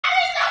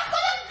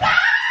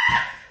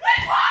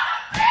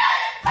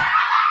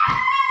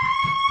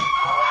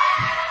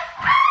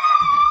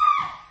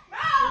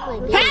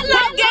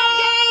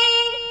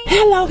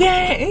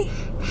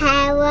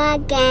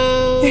Hello,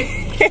 gang.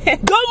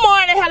 Good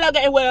morning, hello,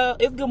 gang. Well,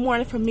 it's good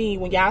morning for me.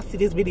 When y'all see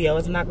this video,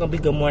 it's not gonna be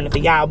good morning for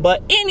y'all.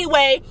 But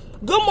anyway,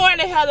 good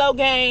morning, hello,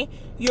 gang.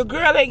 Your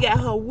girl ain't got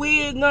her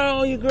wig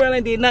on. Your girl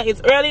ain't did nothing.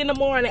 It's early in the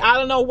morning. I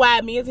don't know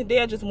why. Me and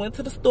Zendaya just went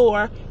to the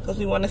store because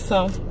we wanted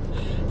some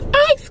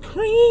ice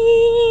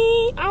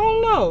cream. I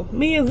don't know.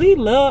 Me and Z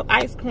love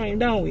ice cream,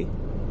 don't we?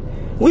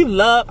 We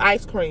love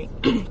ice cream.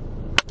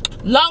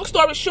 Long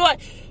story short,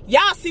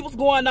 y'all see what's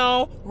going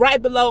on right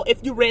below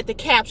if you read the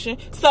caption.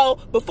 So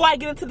before I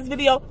get into this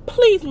video,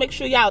 please make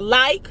sure y'all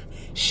like,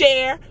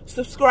 share,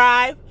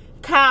 subscribe,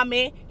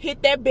 comment,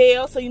 hit that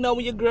bell so you know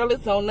when your girl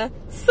is on the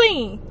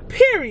scene,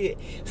 period.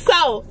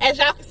 So as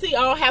y'all can see,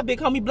 I don't have Big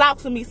Homie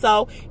Blocks with me,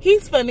 so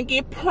he's finna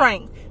get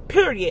pranked,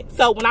 period.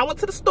 So when I went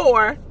to the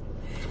store,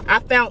 I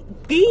found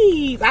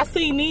these. I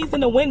seen these in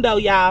the window,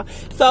 y'all.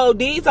 So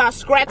these are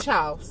scratch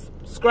house,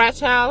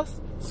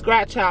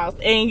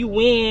 and you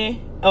win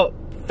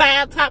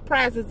 5 top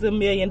prizes, $1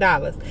 million.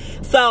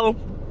 So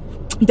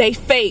they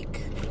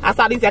fake. I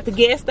saw these at the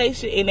gas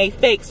station and they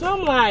fake. So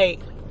I'm like,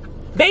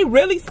 they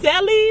really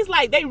sell these?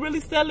 Like, they really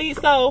sell these?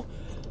 So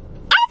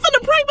I'm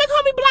finna prank Big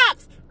Homie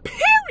Blocks,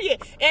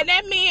 period. And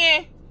that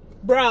man,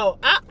 bro,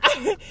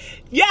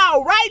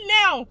 y'all right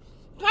now,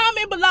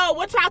 comment below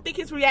what y'all think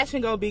his reaction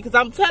gonna be, because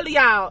I'm telling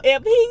y'all,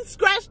 if he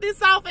scratched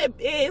this off and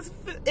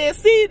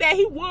see that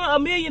he won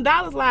 $1 million,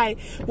 like,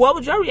 what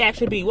would your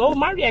reaction be? What would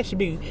my reaction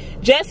be?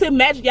 Just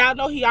imagine, y'all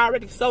know he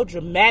already so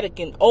dramatic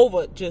and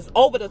just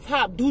over the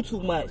top, do too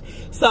much.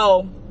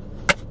 So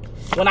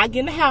when I get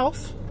in the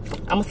house,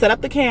 I'm gonna set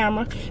up the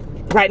camera.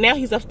 Right now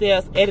he's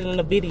upstairs editing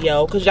the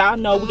video, because y'all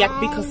know we got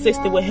to be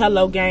consistent with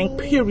Hello Gang,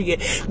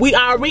 period. We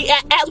are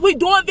as we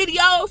doing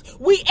videos,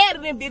 we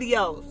editing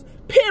videos,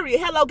 period.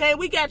 Hello Gang,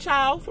 we got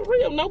y'all for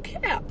real. No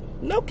cap,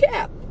 no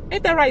cap.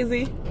 Ain't that right,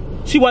 Z?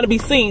 She want to be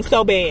seen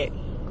so bad.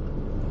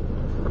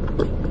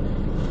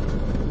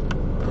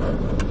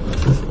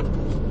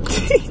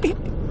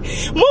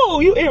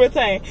 Move, you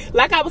irritating.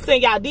 Like I was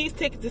saying, y'all, these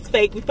tickets is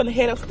fake. We finna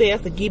head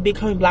upstairs to get Big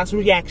Homie Blocks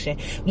reaction.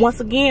 Once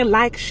again,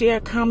 like, share,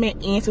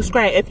 comment, and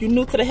subscribe. If you're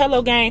new to the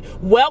Hello Gang,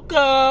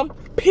 welcome,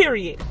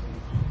 period.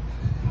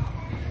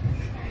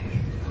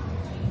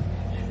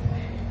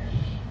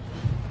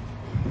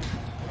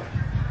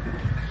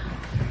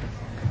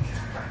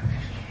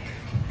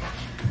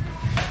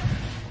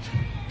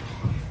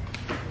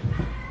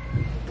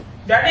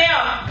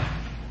 Darnell.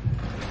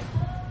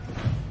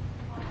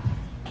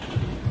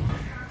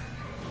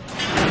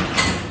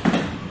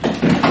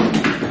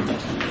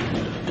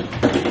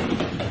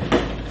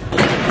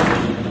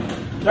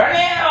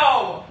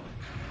 Darnell.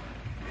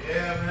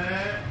 Yeah,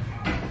 man.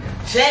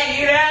 Check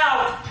it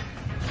out.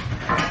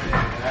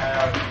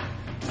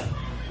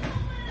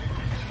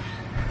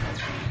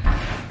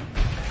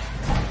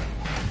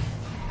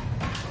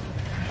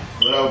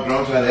 What up, bro?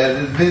 I'm trying to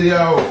edit this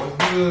video.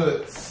 What's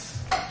good?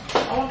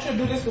 I want you to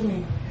do this with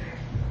me.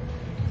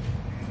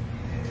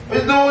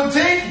 What's doing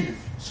tickets?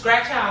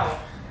 Scratch out.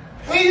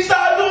 When you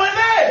start doing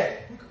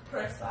that? We can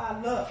press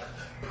our luck.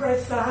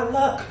 Press our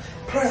luck.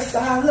 Press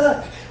our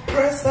luck.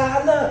 Press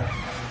our luck.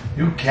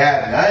 You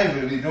capping. I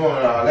ain't really doing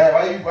all that.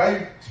 Why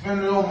you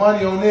spending no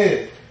money on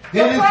this?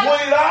 Then it's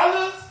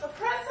 $20? The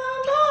press our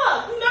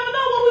luck. You never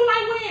know what we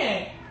might win.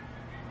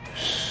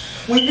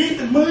 We need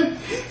the money.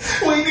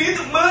 We need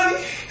the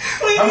money.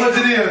 How much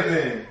it is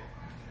then?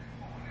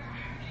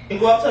 It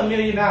go up to $1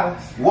 million.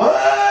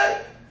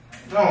 What?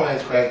 Don't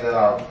let's crack that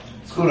off.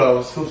 Scoot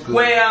over, scoot.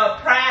 Well,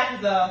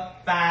 prizes are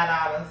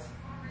 $5,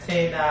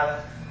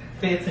 $10,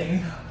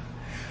 $15.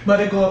 But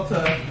it go up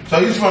to. So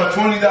you spend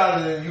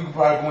 $20 and you could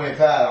probably win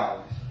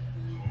 $5.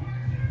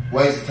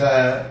 Waste of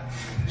time.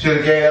 Should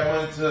have gave that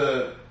money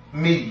to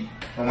me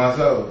for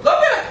myself. Go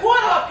get a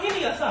quarter or a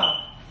penny or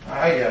something.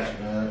 I got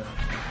you, man.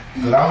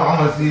 Cause I'm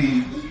gonna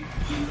see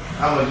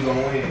how much you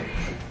gonna win.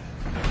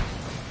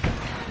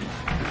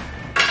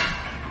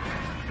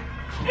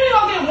 You ain't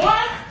gonna get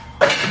one.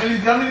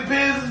 How many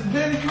pens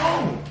you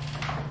on?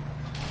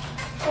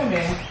 Wait a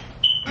minute.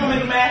 You want me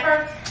to math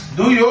first?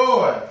 Do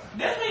yours.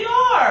 This is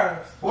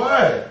yours.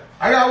 What?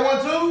 I got one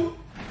too?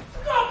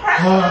 You gonna press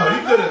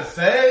You could have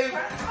saved.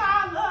 Press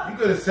our luck. You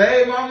could have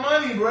saved my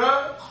money, bro.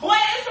 Boy,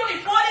 it's really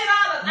 $40.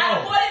 Out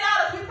of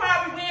 $40, we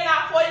probably win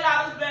our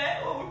 $40 back.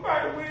 Or we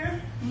probably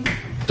win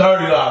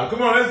 $30.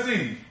 Come on, let's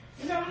see.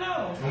 You never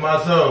know. On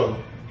my soul.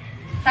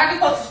 I can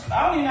post.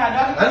 I don't even know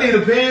how to. I need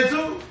a pen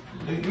too.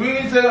 You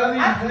ain't say I need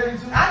a pen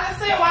too. I just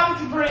said, why would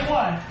you bring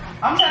one?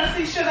 I'm trying to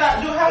see, should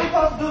I do, how we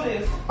supposed to do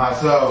this? My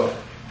soul.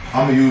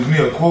 I'm gonna use me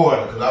a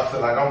quarter because I feel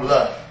like I'm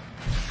lucky.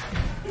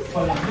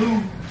 For the blue.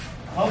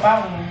 I hope I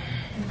win.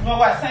 You know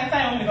what? Same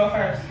thing. Want me to go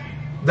first?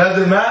 Does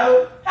it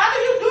matter? How do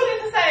you do this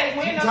to say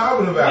What you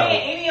talking about?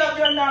 Win any of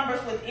your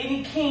numbers with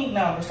any king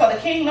number? So the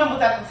king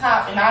number's at the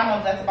top and our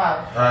number's at the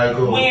bottom. All right,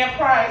 cool. Win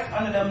price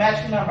under the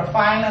magic number.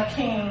 Find a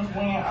king.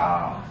 Win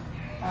all.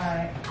 All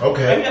right.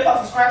 Okay. Maybe you're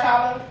supposed to scratch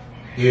all of it.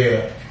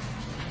 Yeah.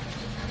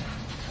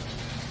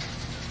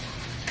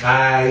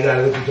 Alright, you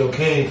gotta look at your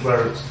king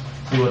first.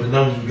 See what the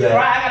numbers you got.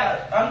 Right, I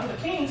gotta undo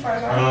the king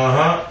first, right?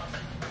 Uh-huh.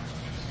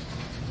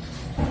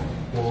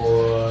 4,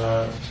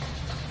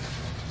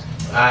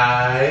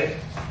 Alright.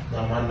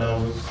 Got my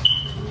numbers.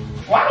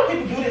 Why do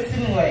people do this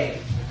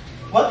anyway?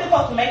 What they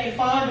supposed to make it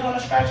fun doing a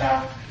scratch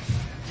off?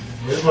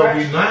 It's supposed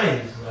to be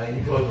nice. Like,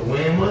 you supposed to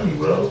win money,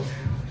 bro.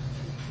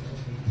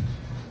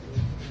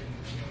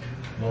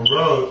 No,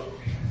 bro.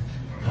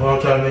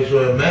 I'm trying to make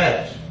sure it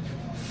match.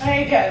 I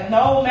ain't got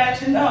no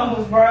matching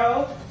numbers,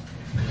 bro.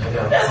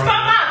 That's from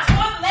my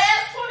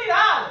last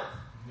 $20.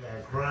 You got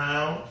a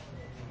crown.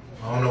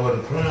 I don't know what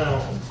the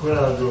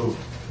crown do.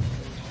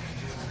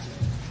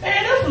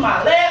 Man, this is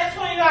my last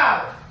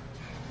 $20.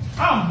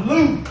 I'm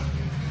blue.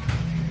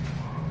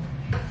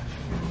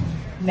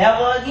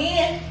 Never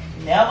again.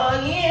 Never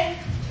again.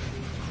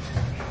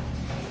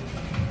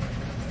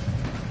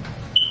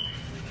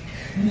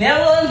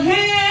 Never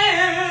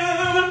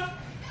again.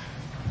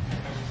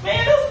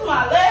 Man, this is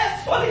my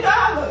last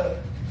 $20.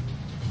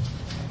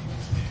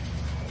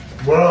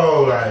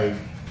 Bro, like,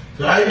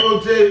 so how you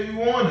gonna tell if you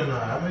won or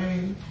not? I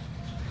mean,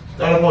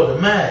 thought about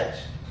the match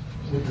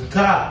with the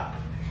top.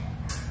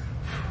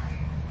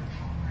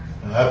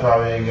 I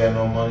probably ain't got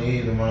no money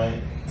either,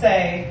 man.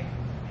 Say,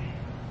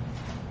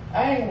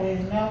 I ain't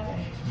winning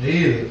nothing.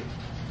 Neither.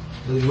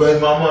 Just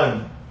where's my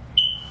money?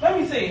 Let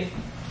me see.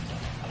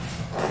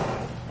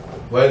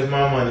 Where's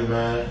my money,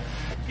 man?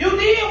 You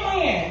did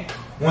win.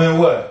 Win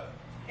what?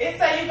 It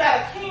say you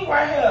got a king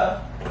right here.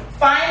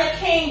 Find a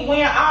king,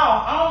 win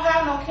all. I don't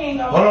have no king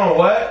over Hold on,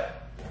 what?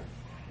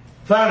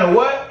 Find a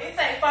what? It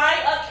say find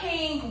a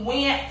king,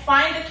 win.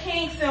 Find the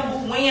king symbol,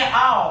 win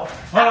all.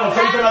 Hold on,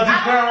 so you got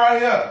this crown right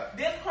here.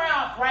 This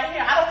crown right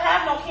here. I don't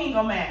have no king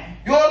on mine.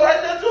 Yours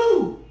right there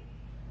too.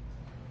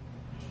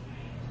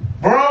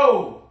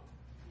 Bro.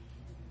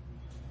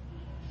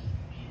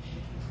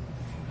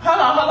 Hold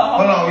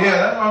on. Yeah,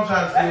 that's what I'm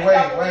trying to see.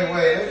 Wait.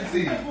 Let me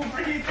see.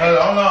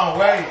 Hold on,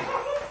 wait.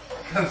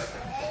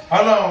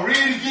 Hold on, read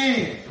it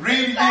again.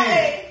 Read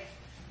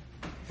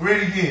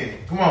it again.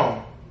 Come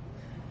on.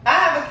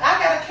 I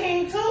got a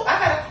king too. I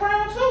got a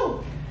crown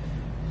too.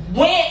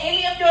 Win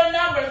any of your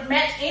numbers,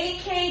 match any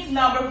king's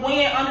number,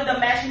 win under the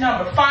matching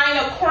number. Find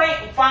a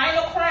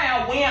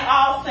crown, win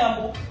all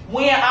symbol,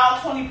 win all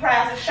 20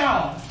 prizes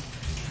shown.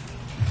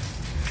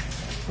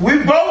 We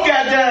both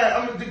got that.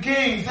 I'm the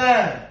king's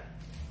time.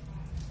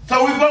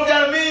 So we both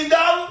got $1 million?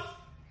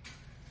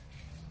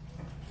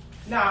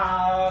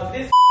 Nah,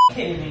 this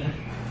kidding me.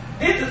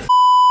 This is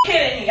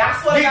kidding me. I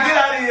swear to God. Get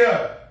out of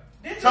here.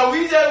 So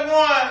we just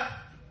won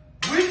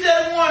 $1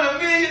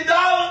 million?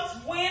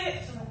 Win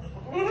it.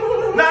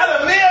 Not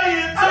 $1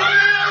 million, $2 million.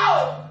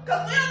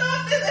 Because we don't know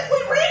if we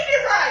read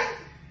it right.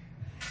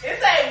 It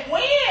say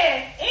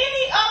win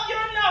any of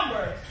your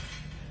numbers.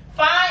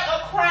 Find a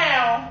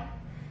crown.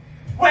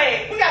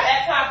 Wait, we got to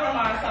add top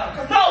grandma or something.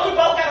 Cause no, we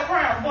both got a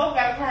crown.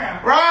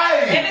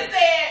 Right. And it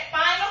said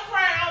find a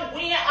crown,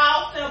 win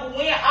all symbol,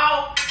 win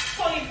all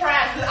 20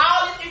 prizes.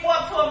 All this equal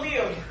up to $1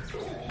 million.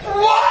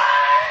 What?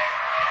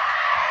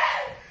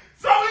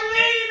 So we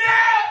leave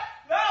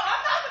now? No,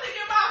 I'm not going to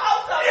get my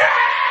hopes up.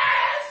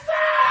 Yes!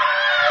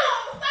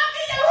 Stop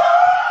getting your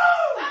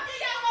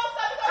hopes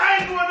up. I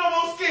ain't doing no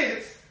more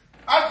skits.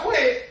 I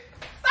quit.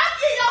 Stop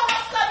getting your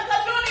hopes up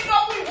because you don't even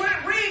know if we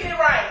reading it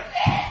right.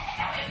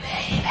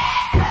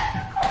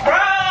 Bro.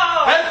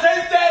 Let's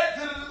take that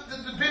to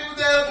the people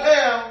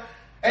downtown,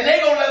 and they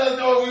gonna let us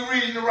know if we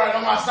reading it right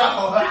on my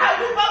song. We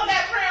both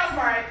got crowns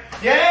right.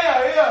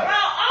 Yeah. Bro,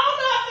 I don't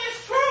know if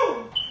it's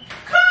true.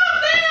 Calm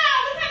down.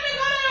 We can't even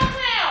go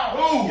downtown.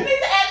 Who? You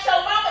need to ask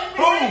your mama if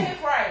we reading this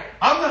right.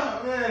 I'm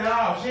not, man,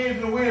 no, she ain't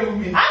finna win with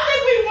me. I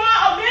think we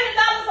won $1 million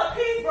a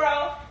piece,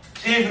 bro.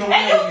 She ain't finna And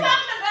win you with me.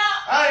 talking about...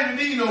 I ain't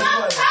even need no Stop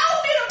play.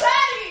 telling me the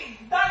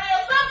betting, Darnell.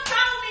 Stop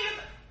telling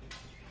me...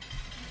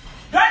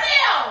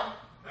 Darnell!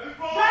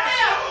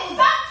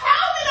 Stop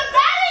telling me the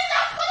betting.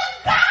 That's for the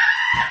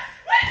God!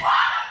 We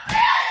won $1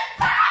 million!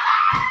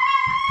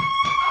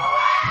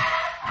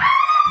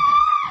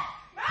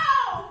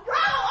 No,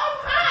 bro, I'm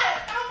hot.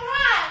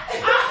 I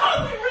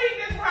hope we read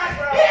this right,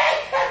 bro.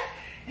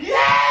 Yeah!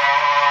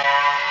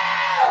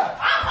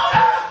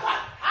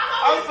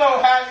 I'm so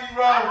happy,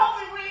 bro. I hope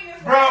we read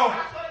this Bro, right. I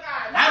swear to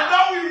God. I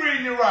know we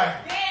reading it right.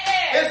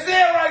 Yeah. It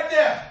said right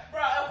there.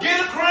 Bro, Get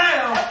a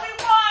crown. if we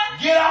won,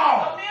 Get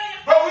off. $1 million.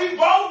 Bro, we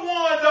both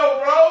won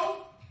though, bro.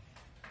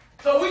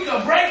 So we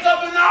can break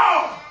up and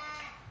all.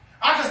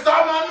 I can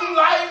start my new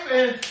life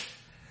and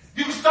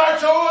you can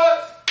start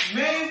yours. $1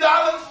 million.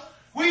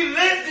 We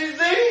lit this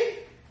thing.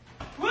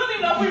 We don't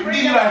even know if we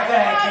read You it like right.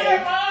 that, Call kid.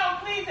 your mom,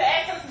 please, to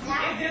ask us is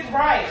this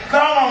right.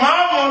 Call my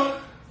mama.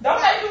 Don't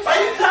make me Why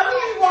you telling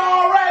me you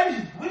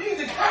already? We need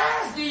to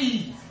cast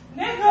these.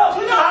 Nigga,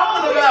 we don't know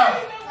talking if we about?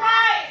 reading it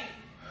right.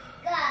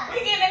 We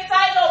getting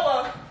excited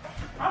over.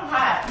 I'm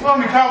hot. You want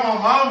me to call my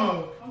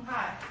mama? I'm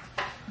hot.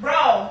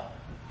 Bro.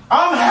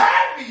 I'm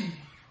happy.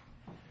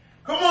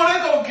 Come on, they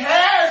go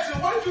cash.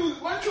 What you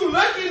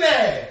looking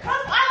at? I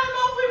don't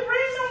know if we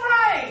reading them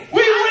right.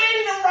 We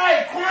reading it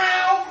right.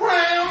 Crown,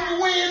 you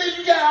win and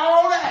you got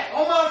all that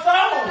on my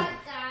phone.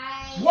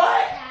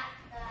 What?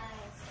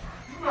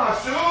 You not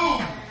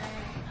sure?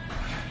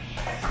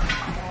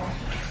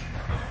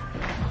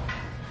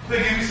 To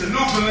give me some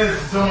new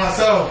lenses to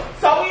myself.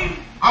 So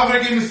I'm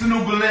gonna give me some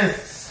new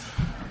balances.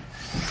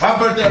 My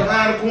birthday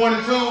around the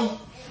corner too.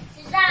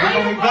 We're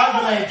gonna be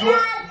guzzling,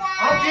 George.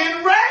 I'm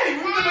getting ready.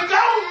 We're gonna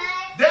go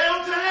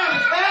downtown to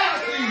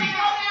Tennessee.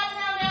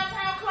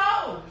 Downtown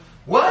closed.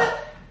 What?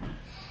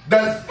 The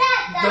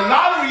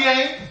lottery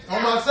ain't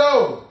on my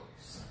soul.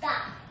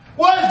 Stop.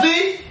 What,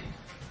 Z?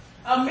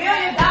 $1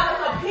 million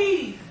a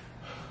piece.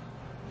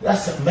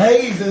 That's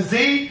amazing,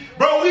 Z.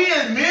 Bro, we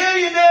is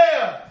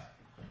millionaires.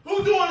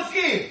 Who doing the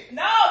skit?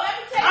 No, let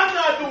me tell you. I'm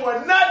not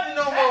doing nothing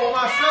no more with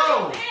my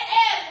soul.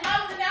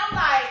 I'm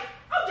like,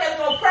 I'm just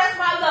gonna press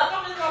my luck.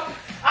 I'm just gonna.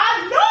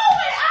 I knew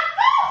it. I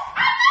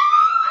knew.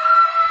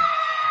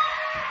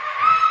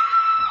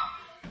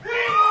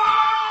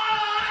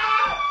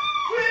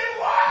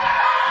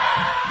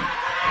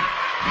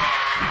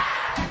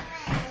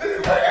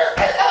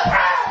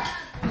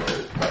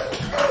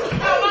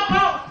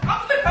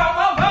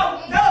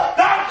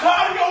 Stop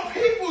calling your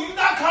people. You're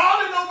not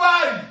calling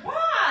nobody.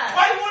 Why?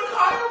 Why you want to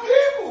call your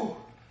people?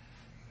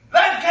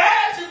 Let's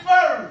cash it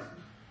first.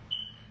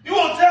 You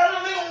gonna tell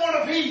them they don't want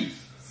a piece?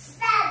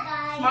 Stop,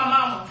 guys. My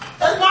mama.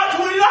 That's my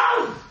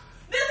 $20.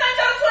 This ain't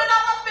your $20.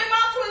 I spent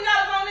my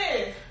 $20 on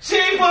this. She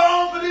ain't put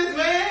on for this,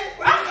 man.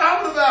 What you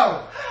talking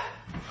about?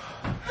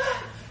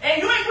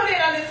 And you ain't put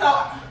it on this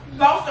so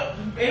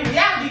in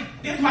reality,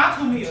 this my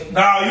 $2 million.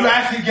 No, you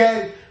actually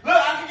gave. Look,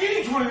 I can give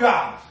you $20.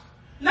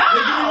 No. They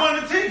give me one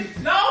of the tickets.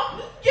 No.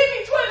 Give me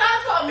 $20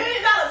 for $1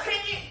 million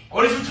ticket.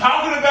 What are you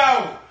talking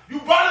about? You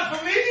bought it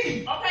for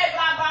me. Okay,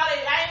 but I bought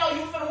it. I ain't know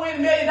you was gonna win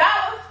 $1 million.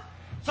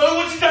 So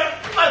what you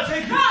got? Give my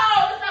ticket. No,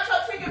 it's not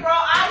your ticket, bro.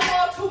 I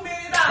won $2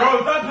 million.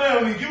 Bro, stop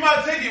playing with me. Give my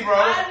ticket, bro.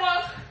 I won.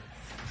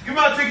 Give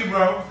my ticket,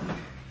 bro.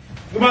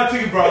 Give my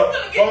ticket, bro.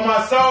 On my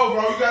soul,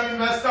 bro. You got me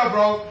messed up,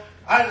 bro.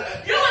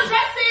 You was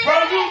just saying.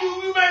 Bro,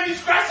 you made me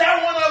scratch out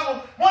one of them.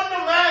 One of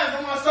them lines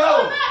on my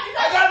soul.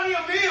 I got me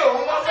a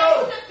meal on my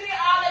soul. You just did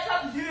all that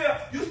stuff.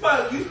 Yeah, you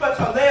spent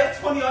your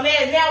last 20 on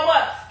that. And now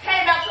what?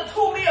 Came out to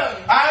 $2 million. All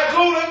right,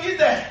 cool. Let me get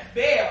that.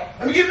 Bill.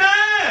 Let me get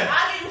mine.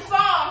 I'll give you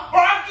some. Bro,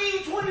 I'll give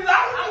you $20. I'm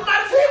my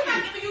not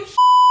ticket. giving you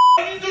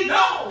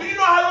No. Do you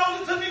know how long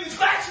it took me to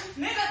scratch it?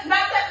 nigga,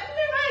 not that.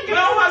 Nigga, I ain't giving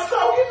No, you my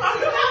soul. Give my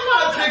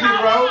ticket,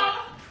 bro.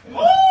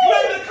 Ooh. You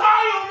had to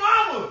call your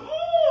mama.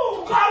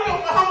 Ooh. Call your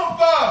mama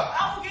for.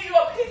 I will give you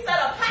a piece of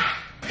the pie.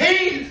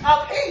 Peace. A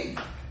piece.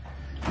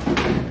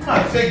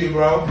 My ticket,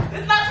 bro.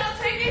 It's not your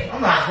ticket.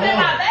 I'm not I spent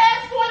my going.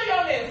 last 20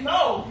 on this.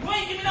 No, you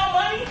ain't giving no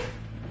money.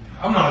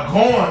 I'm not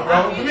going, bro.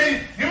 Give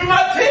me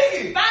my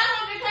ticket.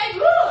 500K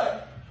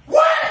good.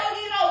 What? I don't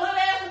need no little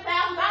ass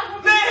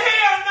 $1,000. Man,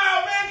 hell no,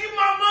 man. Give me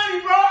my money,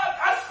 bro.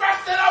 I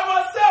scratched that out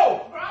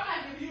myself. Bro, I'm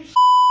not giving you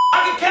I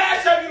can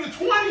cash out you the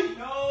 20.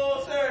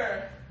 No,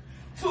 sir.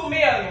 $2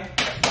 million.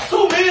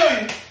 $2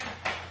 million.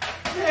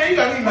 Man, you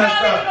got me I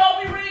messed don't even up. know if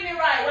we reading it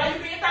right. Why you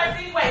being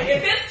thirsty anyway?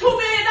 If it's $2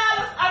 million,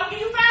 I will give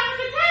you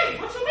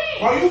 500K. What you mean?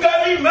 Bro, you got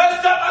me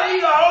messed up. I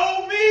need a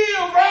whole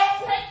meal, bro.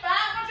 Take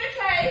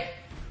 500K.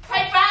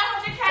 Take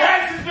 500K.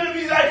 Tax is gonna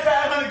be like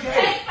 500K.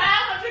 Take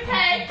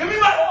 500K. Give me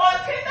my Or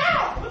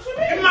 $10. What you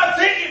mean? Give me my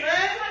ticket,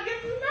 man. I'm not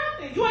giving you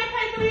nothing. You ain't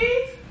paid for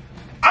these.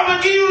 I'm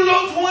gonna give you a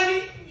little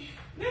 20.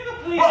 Nigga,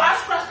 please. Bro, I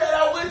scratched that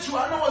out with you.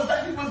 I know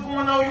exactly what's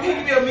going on. You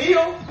can't give me a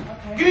meal.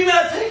 Okay. Give me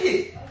my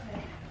ticket.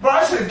 Bro,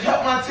 I should have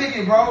kept my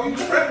ticket, bro. You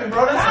tripping,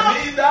 bro. That's $1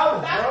 million,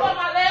 bro. That's what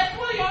my last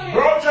 20 on here.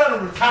 Bro, I'm trying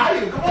to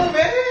retire. Come on,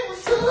 man.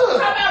 What's How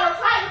up? about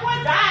retire? Boy,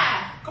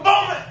 die. Come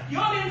on, man. You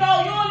don't even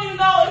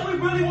know if we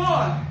really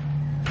won.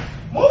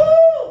 Woo!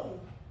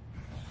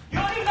 You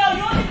don't even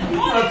know.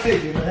 My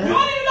ticket, man. You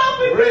don't even know if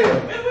we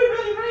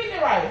really reading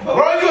it right. Bro,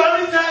 how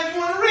many times you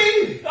want to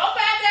read it? Don't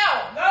find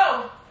out.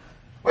 No.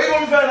 Where you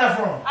want me to find that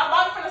from? I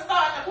bought it from the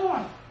store at the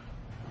corner.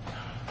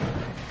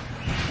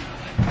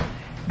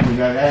 You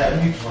gotta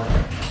add me one.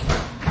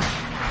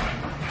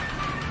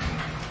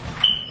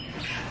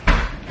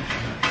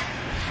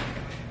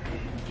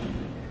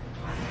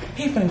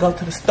 He finna go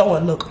to the store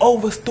and look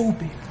over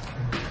stupid.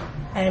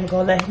 I ain't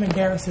gonna let him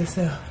embarrass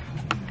himself.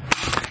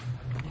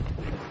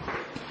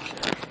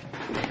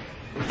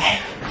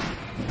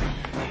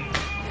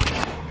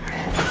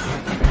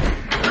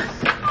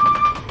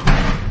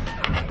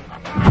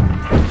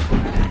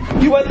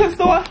 You went to the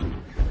store?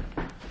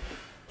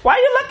 Why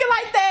you looking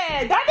like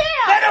that?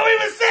 They don't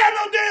even sell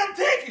no damn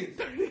tickets.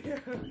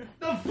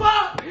 The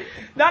fuck?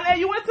 Darnell,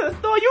 you went to the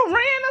store? You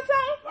ran or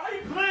something? Why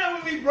you playing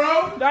with me,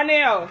 bro?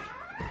 Darnell.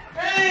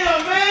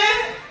 Damn,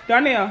 man.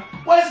 Darnell.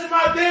 Wasting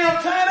my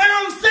damn time. They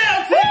don't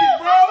sell Who tickets,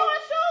 bro.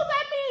 throwing shoes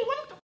at me? What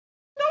the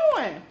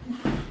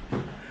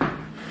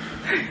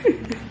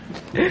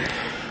doing?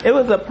 It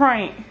was a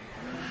prank.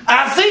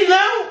 I see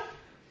now.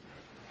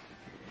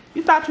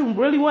 You thought you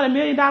really won $1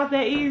 million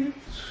that easy?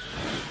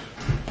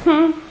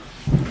 I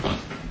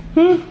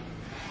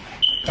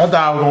thought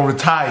I was gonna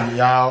retire,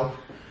 y'all.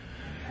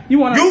 You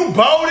wanna? You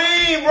bought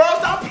in, bro.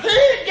 Stop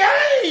playing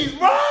games,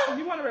 bro.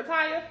 You wanna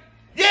retire?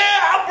 Yeah,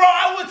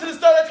 I went to the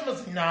store. That's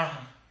what nah.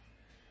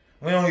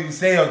 We don't even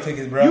sell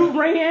tickets, bro. You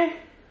ran?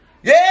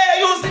 Yeah,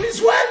 you don't see me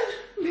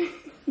sweating?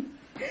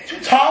 What you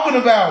talking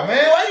about,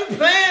 man? Why you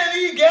playing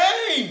these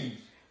games?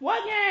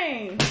 What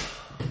game?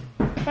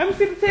 Let me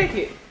see the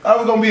ticket. I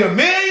was gonna be $1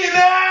 million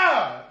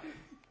now.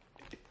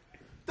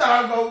 Thought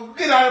I was gonna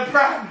get out of the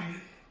property.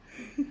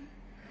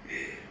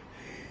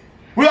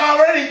 We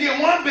already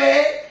get one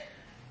bag.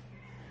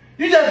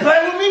 You just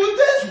play with me with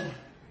this one.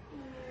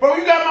 Bro,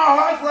 you got my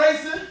heart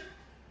racing.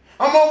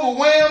 I'm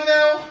overwhelmed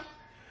now.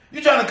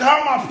 You trying to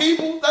call my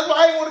people? That's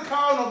why I ain't want to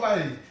call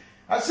nobody.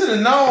 I should have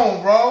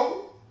known, bro.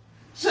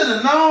 Should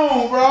have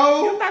known,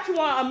 bro. You thought you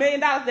want $1 million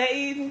that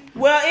easy?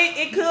 Well,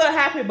 it could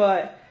happen,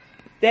 but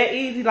that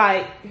easy,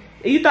 like,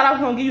 you thought I was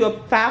gonna give you a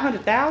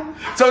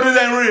 $500,000? So this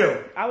ain't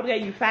real. I would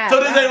give you $5. So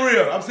this ain't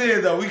real. I'm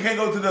saying though, we can't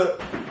go to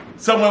the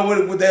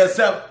somewhere with the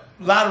accept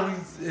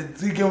lotteries and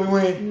see can we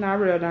win. Not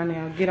real,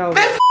 Darnell. Get over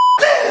Man,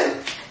 it.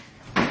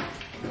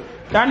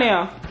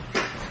 Darnell.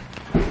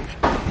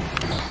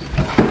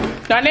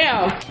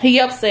 Darnell, he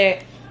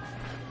upset.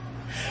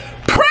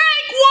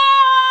 Prank wars!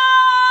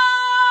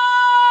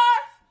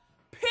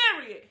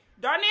 Period.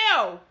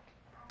 Darnell.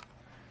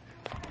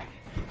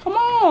 Come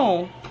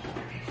on.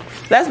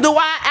 Let's do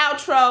our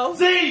outro.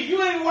 See,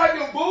 you ain't wipe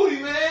your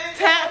booty, man.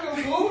 Tap your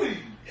booty.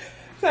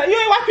 So you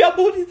ain't wipe your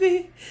booty,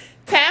 see?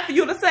 Time for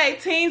you to say,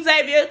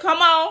 Teamzavia,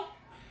 come on.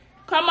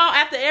 Come on,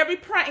 after every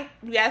prank,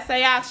 you gotta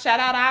say, shout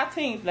out our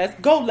teams. Let's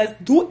go, let's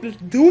do it, let's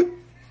do it.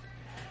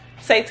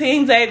 Say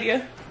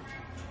Teamzavia.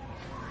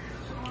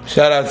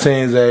 Shout out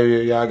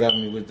Teamzavia. Y'all got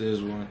me with this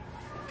one.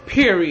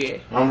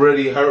 Period. I'm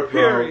really hurt,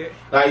 bro. Period.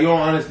 Like, you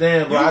don't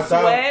understand, bro. You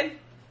sweat?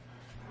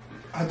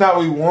 I thought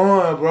we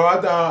won, bro. I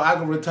thought I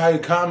could retire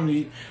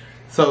comedy.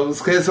 So,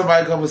 can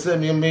somebody come and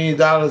send me $1 million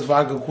if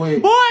I could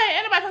quit? Boy,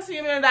 anybody can see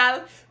 $1 million.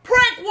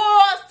 Prank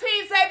wars,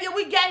 Teamzavia,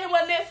 we got him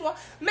on this one.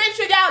 Make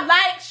sure y'all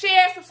like,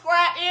 share,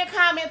 subscribe, and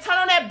comment. Turn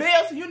on that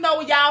bell so you know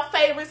when y'all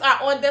favorites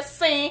are on the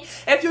scene.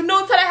 If you're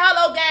new to the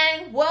Hello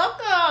Gang,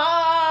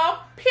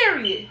 welcome.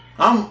 Period.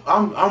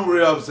 I'm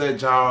real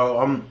upset,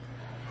 y'all.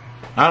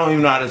 I don't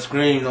even know how to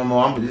scream no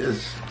more. I'm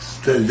just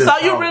so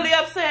you really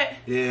upset?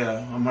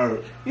 Yeah, I'm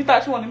hurt. You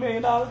thought you wanted $1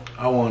 million?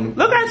 I wanted.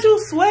 Look at you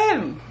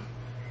sweating.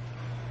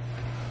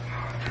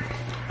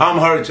 I'm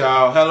hurt,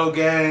 y'all. Hello,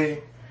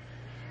 gang.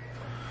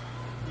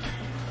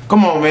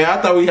 Come on, man. I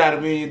thought we had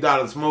 $1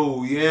 million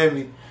smooth. You hear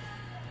me?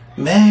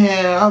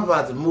 Man, I'm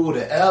about to move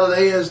to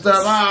LA and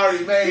stuff. I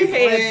already made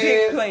plans.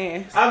 Big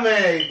plans. I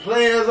made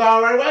plans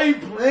already. Why you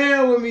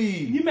playing with me?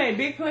 You made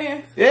big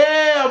plans?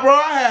 Yeah, bro.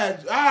 I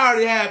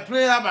already had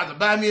plans. I'm about to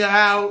buy me a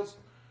house.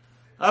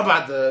 I'm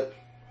about to.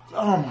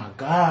 Oh my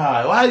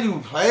God. Why you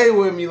play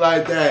with me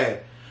like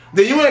that?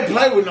 Then you ain't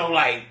play with no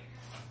like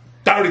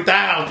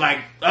 30,000 like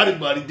other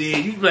buddy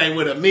did. You play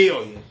with $1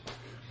 million.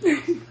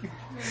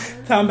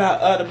 Talking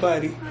about other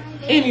buddy.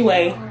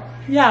 Anyway,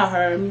 y'all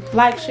heard me.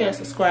 Like, share,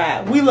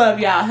 subscribe. We love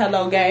y'all,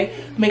 Hello Gang.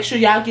 Make sure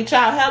y'all get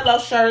y'all Hello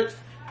shirts.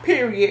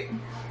 Period.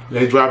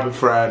 They dropping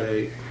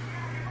Friday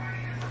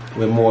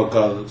with more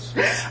colors.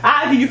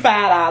 I'll give you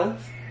 $5.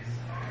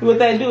 What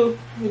that do?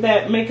 Would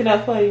that make it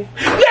up for you?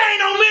 That ain't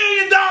no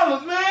 $1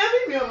 million, man.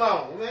 Leave me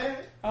alone, man.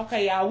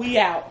 Okay, y'all. We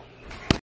out.